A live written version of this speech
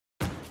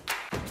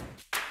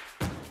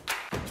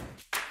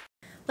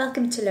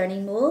Welcome to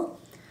LearningMole.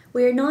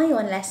 We're now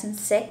on lesson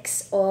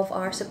 6 of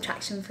our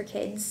Subtraction for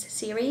Kids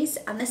series,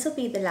 and this will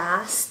be the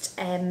last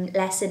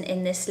lesson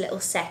in this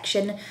little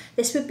section.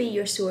 This would be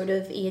your sort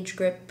of age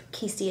group,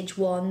 Key Stage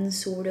 1,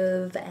 sort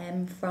of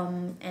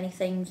from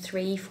anything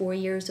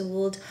 3-4 years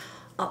old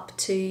up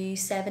to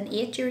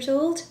 7-8 years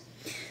old.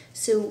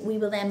 So we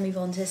will then move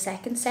on to the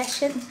second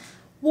session.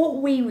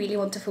 What we really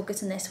want to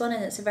focus on this one,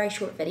 and it's a very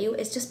short video,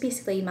 is just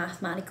basically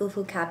mathematical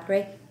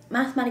vocabulary.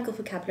 Mathematical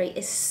vocabulary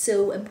is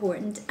so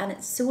important, and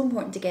it's so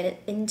important to get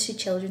it into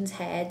children's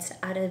heads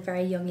at a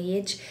very young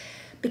age,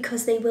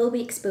 because they will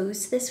be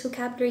exposed to this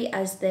vocabulary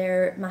as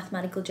their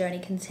mathematical journey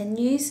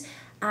continues.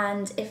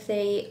 And if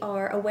they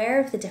are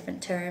aware of the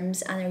different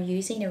terms and are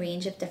using a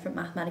range of different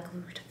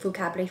mathematical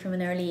vocabulary from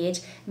an early age,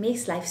 it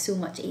makes life so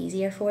much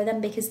easier for them,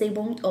 because they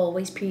won't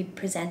always be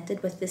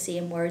presented with the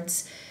same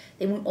words.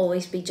 They won't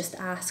always be just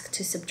asked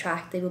to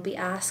subtract. They will be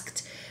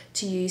asked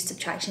to use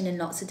subtraction in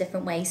lots of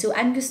different ways. So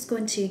I'm just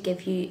going to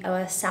give you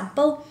a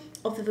sample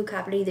of the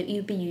vocabulary that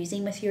you'd be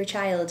using with your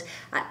child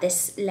at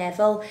this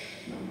level.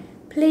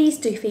 Please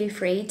do feel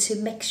free to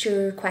mix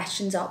your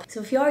questions up. So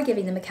if you are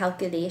giving them a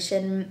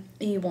calculation,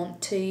 you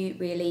want to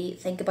really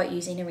think about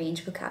using a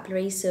range of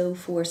vocabulary. So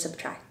for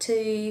subtract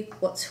 2,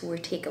 what's 4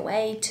 take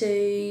away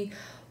 2,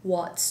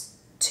 what's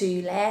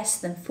 2 less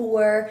than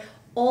 4,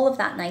 all of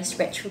that nice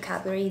rich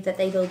vocabulary that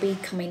they will be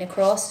coming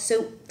across.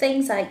 So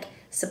things like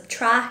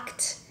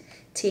subtract,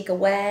 take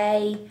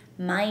away,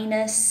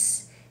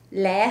 minus,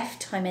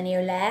 left, how many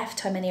are left,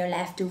 how many are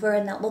left over,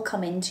 and that will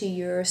come into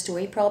your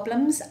story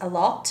problems a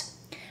lot.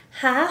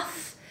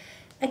 Half,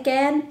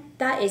 again,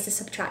 that is a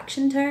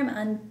subtraction term,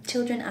 and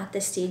children at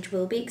this stage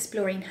will be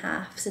exploring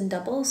halves and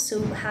doubles,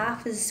 so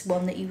half is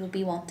one that you will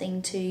be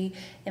wanting to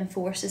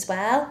enforce as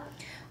well.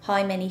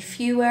 How many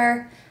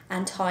fewer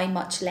and how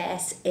much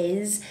less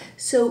is.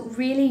 So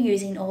really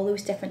using all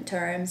those different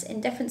terms in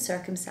different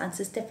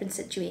circumstances, different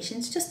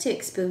situations, just to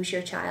expose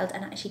your child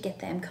and actually get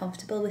them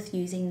comfortable with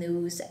using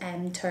those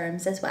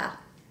terms as well.